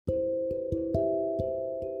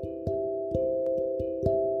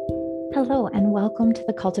Hello, and welcome to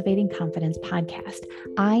the Cultivating Confidence podcast.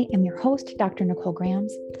 I am your host, Dr. Nicole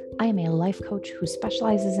Grams. I am a life coach who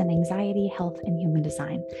specializes in anxiety, health, and human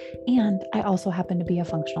design. And I also happen to be a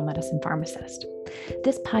functional medicine pharmacist.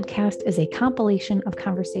 This podcast is a compilation of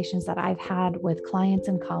conversations that I've had with clients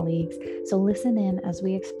and colleagues. So listen in as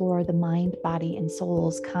we explore the mind, body, and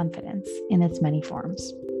soul's confidence in its many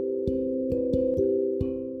forms.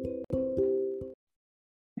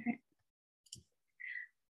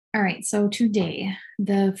 All right, so today,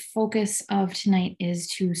 the focus of tonight is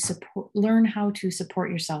to learn how to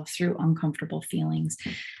support yourself through uncomfortable feelings.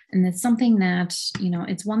 And it's something that,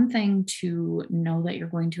 it's one thing to know that you're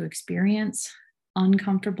going to experience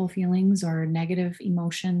uncomfortable feelings or negative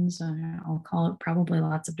emotions. I'll call it probably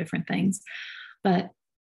lots of different things, but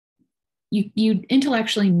you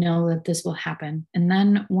intellectually know that this will happen. And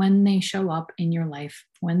then when they show up in your life,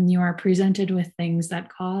 when you are presented with things that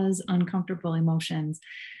cause uncomfortable emotions,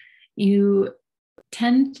 you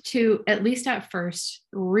tend to, at least at first,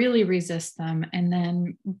 really resist them and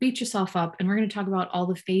then beat yourself up. And we're going to talk about all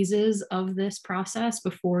the phases of this process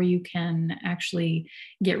before you can actually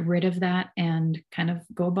get rid of that and kind of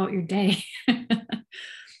go about your day.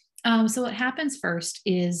 So what happens first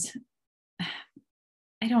is,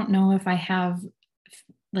 I don't know if I have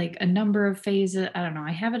like a number of phases. I don't know.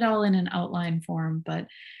 I have it all in an outline form, but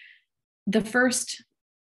the first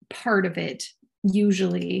part of it,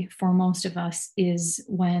 usually for most of us, is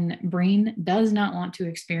when brain does not want to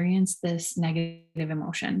experience this negative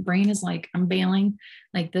emotion. Brain is like, I'm bailing,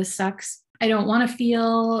 like this sucks. I don't want to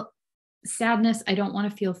feel sadness. I don't want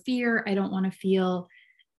to feel fear. I don't want to feel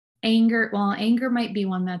anger. Well, anger might be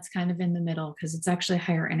one that's kind of in the middle because it's actually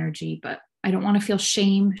higher energy, but I don't want to feel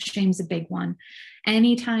shame. Shame's a big one.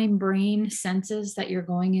 Anytime brain senses that you're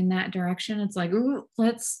going in that direction, it's like, ooh,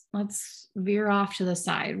 let's veer off to the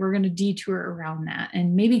side. We're going to detour around that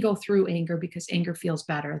and maybe go through anger because anger feels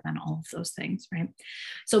better than all of those things, right?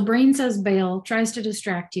 So brain says bail, tries to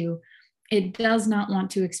distract you. It does not want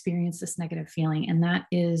to experience this negative feeling, and that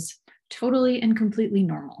is totally and completely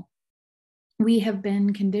normal. We have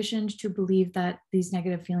been conditioned to believe that these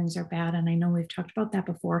negative feelings are bad, and I know we've talked about that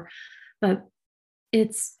before, but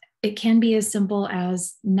it can be as simple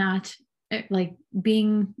as not like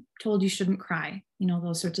being told you shouldn't cry,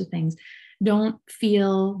 those sorts of things. Don't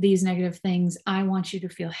feel these negative things. I want you to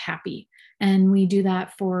feel happy. And we do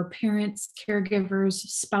that for parents, caregivers,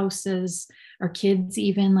 spouses, our kids,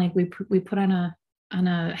 even like we put on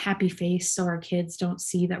a happy face so our kids don't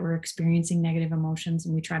see that we're experiencing negative emotions,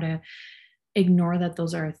 and we try to ignore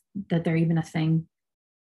that they're even a thing.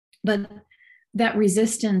 But that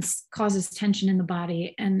resistance causes tension in the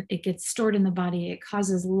body, and it gets stored in the body. It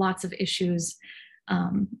causes lots of issues.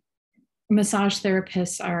 Massage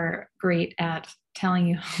therapists are great at telling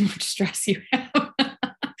you how much stress you have.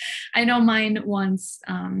 I know mine once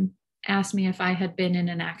asked me if I had been in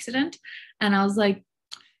an accident, and I was like,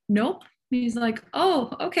 nope. He's like,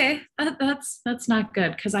 oh, okay, that's not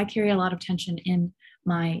good, because I carry a lot of tension in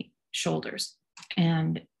my shoulders.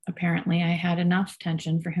 And apparently I had enough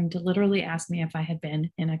tension for him to literally ask me if I had been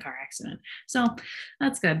in a car accident. So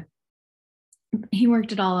that's good. He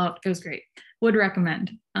worked it all out. It was great. Would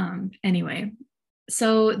recommend. Anyway,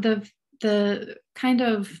 so the kind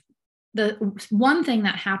of the one thing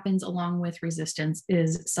that happens along with resistance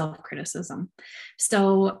is self-criticism.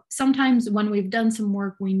 So sometimes when we've done some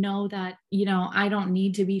work, we know that, I don't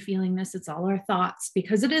need to be feeling this. It's all our thoughts,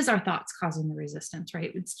 because it is our thoughts causing the resistance,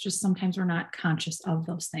 right? It's just sometimes we're not conscious of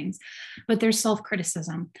those things. But there's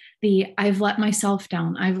self-criticism. I've let myself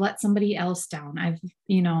down. I've let somebody else down.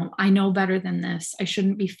 I know better than this. I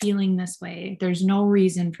shouldn't be feeling this way. There's no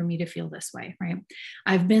reason for me to feel this way, right?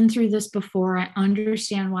 I've been through this before. I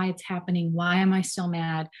understand why it's happening. Why am I still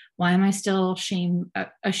mad? Why am I still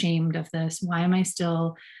ashamed of this? Why am I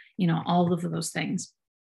still, all of those things?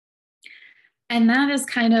 And that is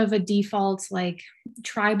kind of a default, like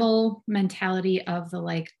tribal mentality of the,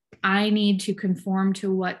 like, I need to conform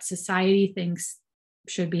to what society thinks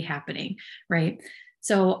should be happening, right?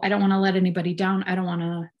 So I don't want to let anybody down. I don't want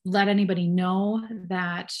to let anybody know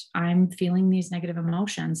that I'm feeling these negative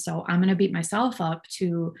emotions. So I'm going to beat myself up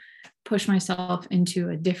to push myself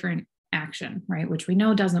into a different action, right? Which we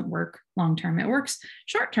know doesn't work long-term. It works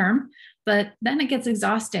short-term, but then it gets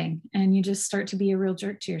exhausting and you just start to be a real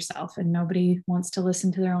jerk to yourself, and nobody wants to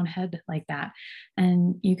listen to their own head like that.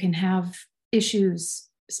 And you can have issues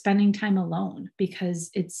spending time alone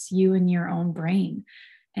because it's you and your own brain,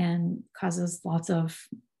 and causes lots of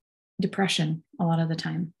depression a lot of the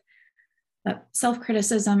time. But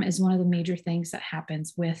self-criticism is one of the major things that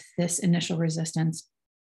happens with this initial resistance.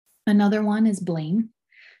 Another one is blame.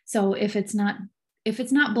 So if it's not if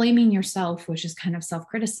it's not blaming yourself, which is kind of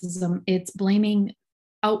self-criticism, it's blaming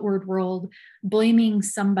outward world, blaming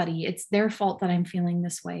somebody. It's their fault that I'm feeling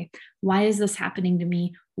this way. Why is this happening to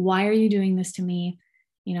me? Why are you doing this to me?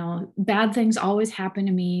 You know, bad things always happen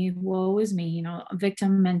to me. Woe is me, you know,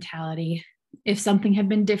 victim mentality. If something had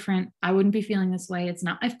been different, I wouldn't be feeling this way. It's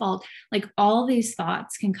not my fault. Like all these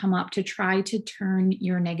thoughts can come up to try to turn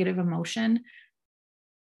your negative emotion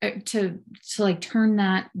to like turn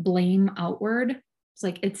that blame outward. It's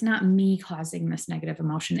like, it's not me causing this negative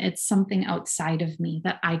emotion. It's something outside of me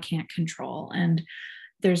that I can't control. And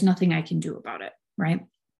there's nothing I can do about it. Right.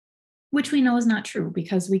 Which we know is not true,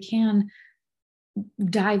 because we can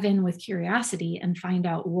dive in with curiosity and find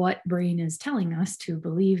out what brain is telling us to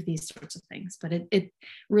believe these sorts of things. But it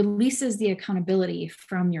releases the accountability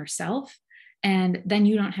from yourself. And then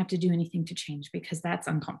you don't have to do anything to change, because that's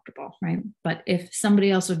uncomfortable, right? But if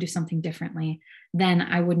somebody else would do something differently, then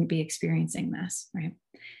I wouldn't be experiencing this, right?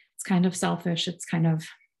 It's kind of selfish. It's kind of,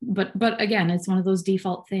 but again, it's one of those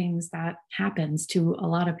default things that happens to a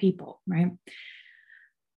lot of people, right?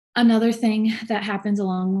 Another thing that happens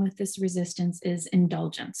along with this resistance is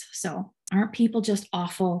indulgence. So aren't people just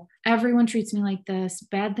awful? Everyone treats me like this.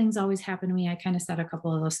 Bad things always happen to me. I kind of said a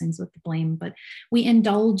couple of those things with the blame, but we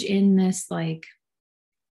indulge in this, like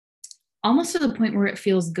almost to the point where it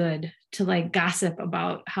feels good to like gossip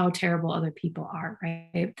about how terrible other people are,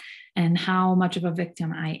 right? And how much of a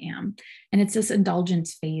victim I am. And it's this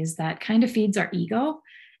indulgence phase that kind of feeds our ego,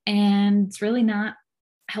 and it's really not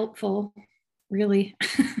helpful, really.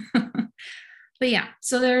 But yeah,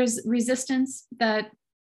 so there's resistance that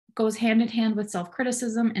goes hand in hand with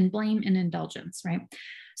self-criticism and blame and indulgence, right?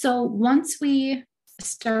 So once we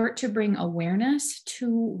start to bring awareness to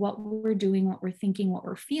what we're doing, what we're thinking, what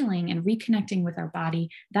we're feeling, and reconnecting with our body,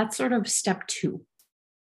 that's sort of step 2.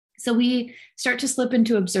 So we start to slip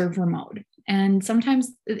into observer mode. And sometimes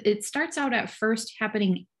it starts out at first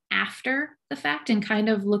happening after the fact and kind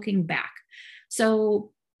of looking back.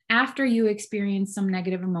 So after you experience some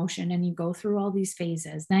negative emotion and you go through all these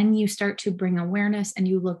phases, then you start to bring awareness and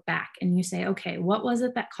you look back and you say, okay, what was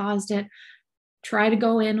it that caused it? Try to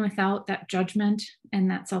go in without that judgment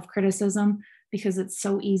and that self-criticism, because it's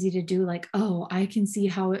so easy to do, like, oh, I can see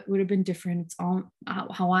how it would have been different. It's all,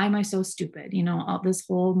 how am I so stupid? You know, all this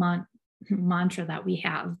whole mantra that we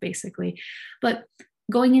have basically. But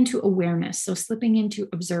going into awareness, so slipping into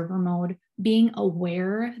observer mode, being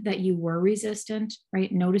aware that you were resistant,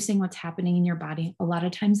 right? Noticing what's happening in your body. A lot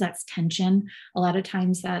of times that's tension. A lot of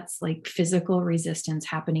times that's like physical resistance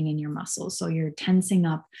happening in your muscles. So you're tensing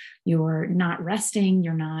up, you're not resting,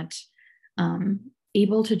 you're not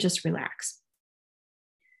able to just relax.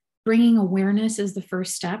 Bringing awareness is the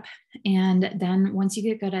first step. And then once you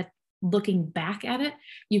get good at looking back at it,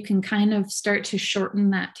 you can kind of start to shorten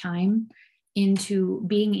that time into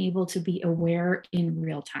being able to be aware in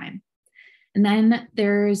real time. And then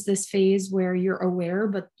there's this phase where you're aware,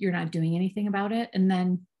 but you're not doing anything about it. And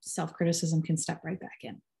then self-criticism can step right back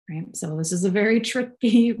in, right? So this is a very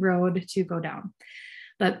tricky road to go down.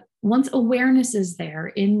 But once awareness is there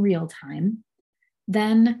in real time,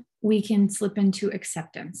 then we can slip into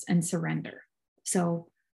acceptance and surrender. So,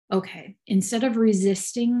 okay, instead of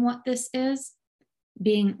resisting what this is,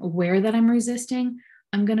 being aware that I'm resisting,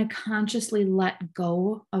 I'm going to consciously let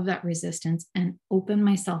go of that resistance and open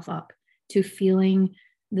myself up to feeling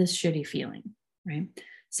this shitty feeling, right?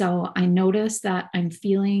 So I notice that I'm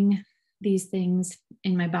feeling these things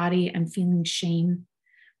in my body. I'm feeling shame.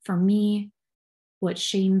 For me, what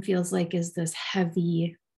shame feels like is this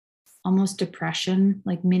heavy, almost depression,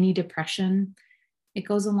 like mini depression. It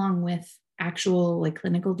goes along with actual like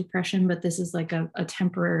clinical depression, but this is like a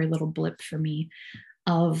temporary little blip for me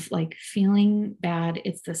of like feeling bad.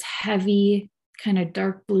 It's this heavy kind of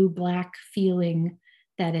dark blue black feeling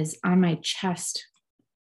that is on my chest.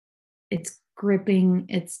 It's gripping,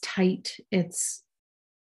 it's tight, it's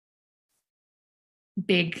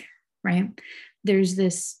big, right? There's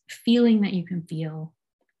this feeling that you can feel,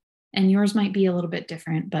 and yours might be a little bit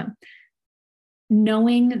different, but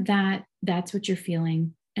knowing that that's what you're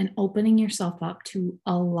feeling and opening yourself up to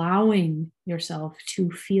allowing yourself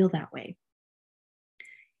to feel that way.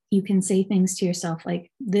 You can say things to yourself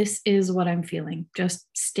like, this is what I'm feeling, just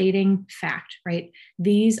stating fact, right?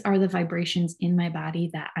 These are the vibrations in my body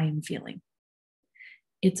that I am feeling.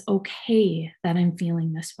 It's okay that I'm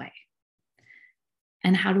feeling this way.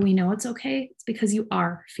 And how do we know it's okay? It's because you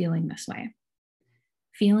are feeling this way.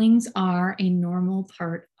 Feelings are a normal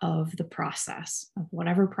part of the process, of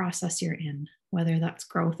whatever process you're in, whether that's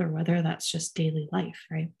growth or whether that's just daily life,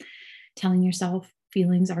 right? Telling yourself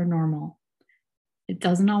feelings are normal It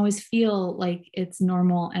doesn't always feel like it's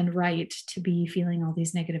normal and right to be feeling all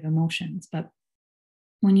these negative emotions. But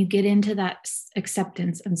when you get into that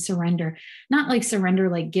acceptance and surrender, not like surrender,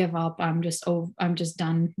 like give up, I'm just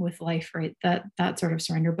done with life, right? That sort of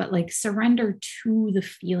surrender, but like surrender to the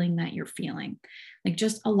feeling that you're feeling. Like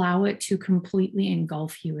just allow it to completely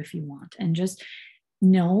engulf you if you want. And just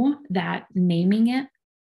know that naming it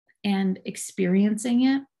and experiencing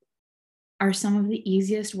it are some of the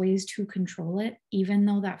easiest ways to control it, even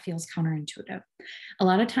though that feels counterintuitive. A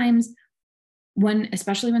lot of times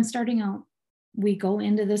especially when starting out, we go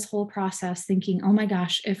into this whole process thinking, oh my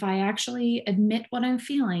gosh, if I actually admit what I'm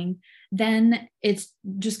feeling, then it's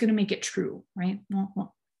just going to make it true, right?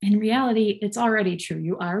 Well, in reality, it's already true.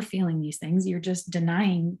 You are feeling these things. You're just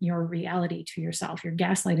denying your reality to yourself. You're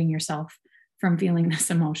gaslighting yourself from feeling this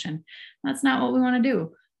emotion. That's not what we want to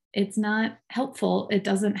do. It's not helpful. It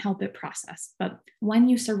doesn't help it process. But when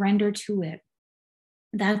you surrender to it,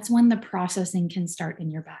 that's when the processing can start in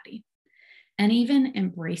your body. And even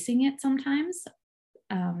embracing it sometimes,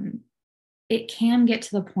 it can get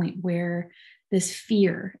to the point where this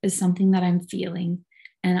fear is something that I'm feeling,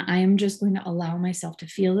 and I am just going to allow myself to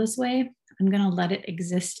feel this way. I'm going to let it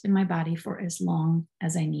exist in my body for as long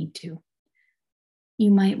as I need to.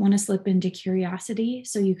 You might want to slip into curiosity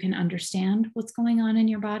so you can understand what's going on in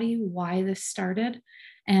your body, why this started,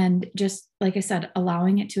 and just, like I said,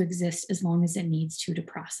 allowing it to exist as long as it needs to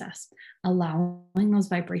process, allowing those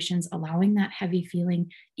vibrations, allowing that heavy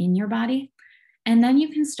feeling in your body. And then you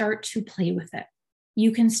can start to play with it.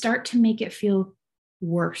 You can start to make it feel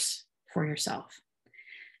worse for yourself.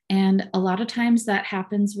 And a lot of times that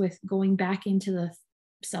happens with going back into the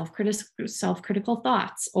self-critical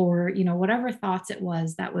thoughts, or, whatever thoughts it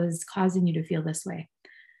was that was causing you to feel this way,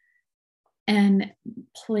 and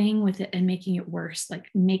playing with it and making it worse, like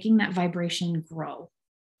making that vibration grow.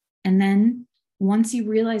 And then once you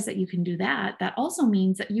realize that you can do that, that also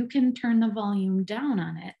means that you can turn the volume down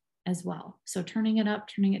on it as well. So turning it up,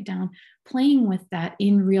 turning it down, playing with that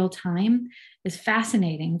in real time is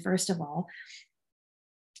fascinating, first of all.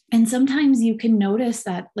 And sometimes you can notice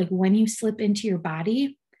that, like, when you slip into your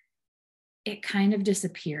body, it kind of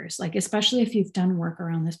disappears. Like, especially if you've done work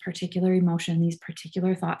around this particular emotion, these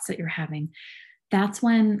particular thoughts that you're having, that's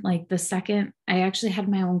when, like, the second I actually had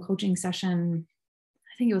my own coaching session,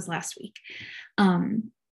 I think it was last week.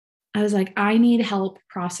 I was like, I need help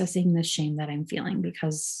processing this shame that I'm feeling,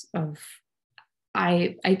 because of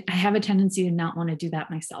I have a tendency to not want to do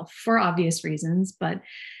that myself for obvious reasons, but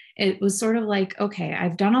it was sort of like, okay,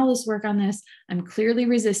 I've done all this work on this. I'm clearly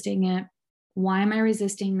resisting it. Why am I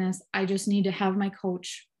resisting this? I just need to have my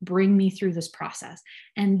coach bring me through this process.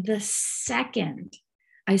 And the second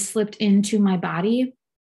I slipped into my body,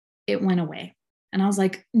 it went away. And I was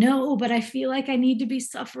like, no, but I feel like I need to be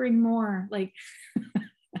suffering more. Like,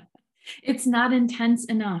 it's not intense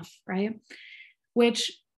enough, right?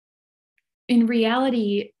 Which in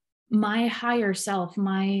reality, my higher self,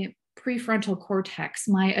 my prefrontal cortex,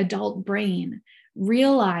 my adult brain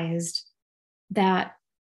realized that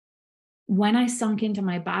when I sunk into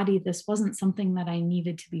my body, this wasn't something that I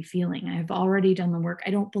needed to be feeling. I've already done the work. I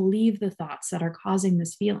don't believe the thoughts that are causing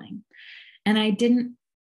this feeling. And I didn't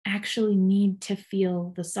actually need to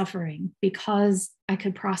feel the suffering, because I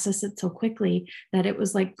could process it so quickly that it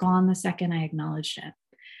was like gone the second I acknowledged it.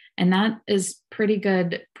 And that is pretty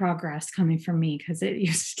good progress coming from me, because it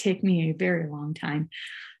used to take me a very long time.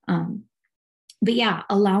 But yeah,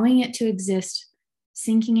 allowing it to exist,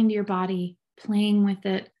 sinking into your body, playing with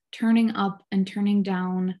it, turning up and turning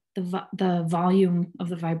down the volume of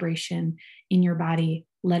the vibration in your body,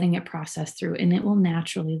 letting it process through, and it will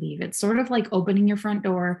naturally leave. It's sort of like opening your front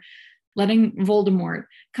door, letting Voldemort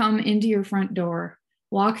come into your front door,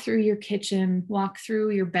 walk through your kitchen, walk through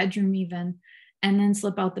your bedroom even, and then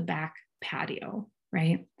slip out the back patio,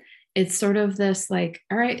 right? It's sort of this like,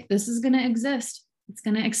 all right, this is going to exist. It's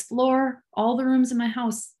going to explore all the rooms in my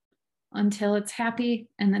house until it's happy,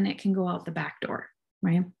 and then it can go out the back door,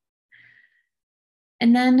 right?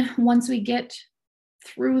 And then once we get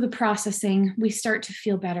through the processing, we start to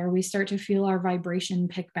feel better. We start to feel our vibration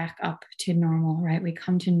pick back up to normal, right? We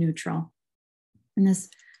come to neutral. And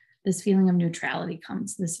this feeling of neutrality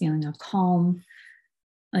comes, this feeling of calm.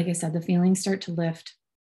 Like I said, the feelings start to lift.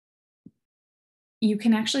 You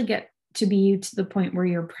can actually get to be to the point where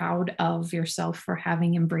you're proud of yourself for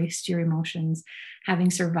having embraced your emotions, having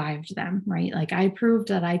survived them, right? Like, I proved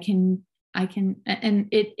that I can, and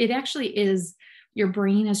it actually is, your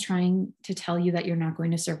brain is trying to tell you that you're not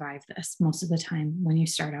going to survive this most of the time when you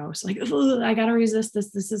start out. It's like, I got to resist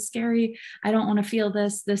this. This is scary. I don't want to feel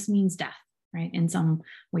this. This means death, right? In some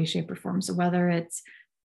way, shape, or form. So whether it's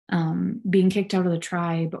being kicked out of the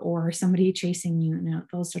tribe or somebody chasing you,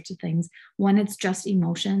 those sorts of things. When it's just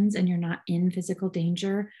emotions and you're not in physical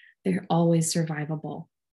danger, they're always survivable.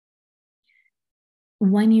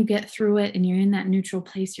 When you get through it and you're in that neutral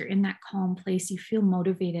place, you're in that calm place, you feel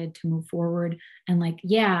motivated to move forward and like,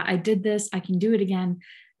 yeah, I did this, I can do it again.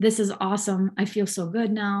 This is awesome. I feel so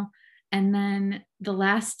good now. And then the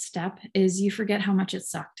last step is you forget how much it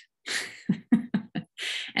sucked.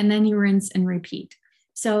 And then you rinse and repeat.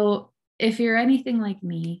 So if you're anything like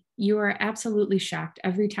me, you are absolutely shocked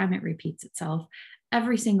every time it repeats itself.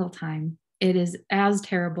 Every single time it is as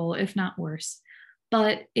terrible, if not worse.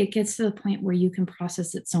 But it gets to the point where you can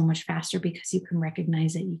process it so much faster because you can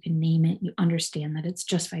recognize it, you can name it, you understand that it's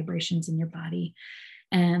just vibrations in your body.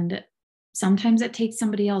 And sometimes it takes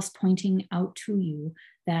somebody else pointing out to you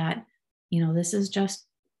that, this is just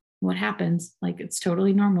what happens. Like, it's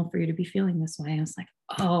totally normal for you to be feeling this way. And it's like,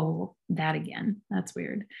 oh, that again, that's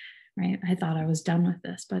weird, right? I thought I was done with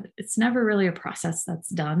this, but it's never really a process that's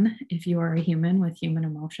done. If you are a human with human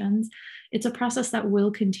emotions, it's a process that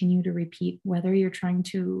will continue to repeat, whether you're trying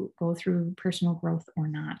to go through personal growth or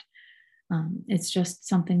not. It's just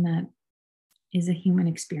something that is a human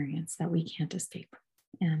experience that we can't escape.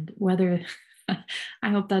 And whether, I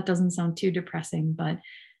hope that doesn't sound too depressing, but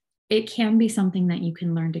it can be something that you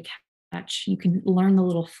can learn to catch. You can learn the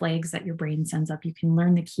little flags that your brain sends up. You can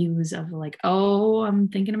learn the cues of like, oh, I'm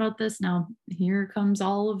thinking about this now. Here comes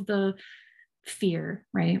all of the fear,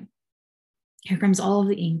 right? Here comes all of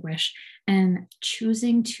the anguish. And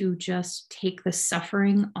choosing to just take the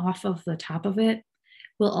suffering off of the top of it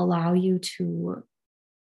will allow you to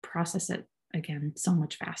process it again so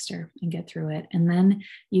much faster and get through it. And then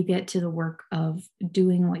you get to the work of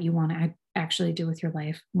doing what you want to actually do with your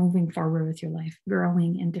life, moving forward with your life,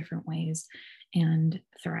 growing in different ways, and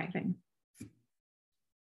thriving.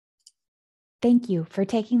 Thank you for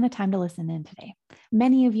taking the time to listen in today.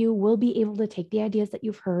 Many of you will be able to take the ideas that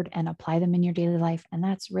you've heard and apply them in your daily life, and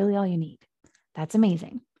that's really all you need. That's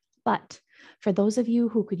amazing. But for those of you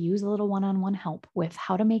who could use a little one-on-one help with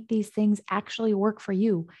how to make these things actually work for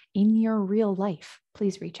you in your real life,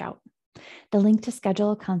 please reach out. The link to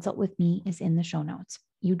schedule a consult with me is in the show notes.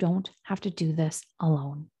 You don't have to do this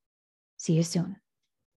alone. See you soon.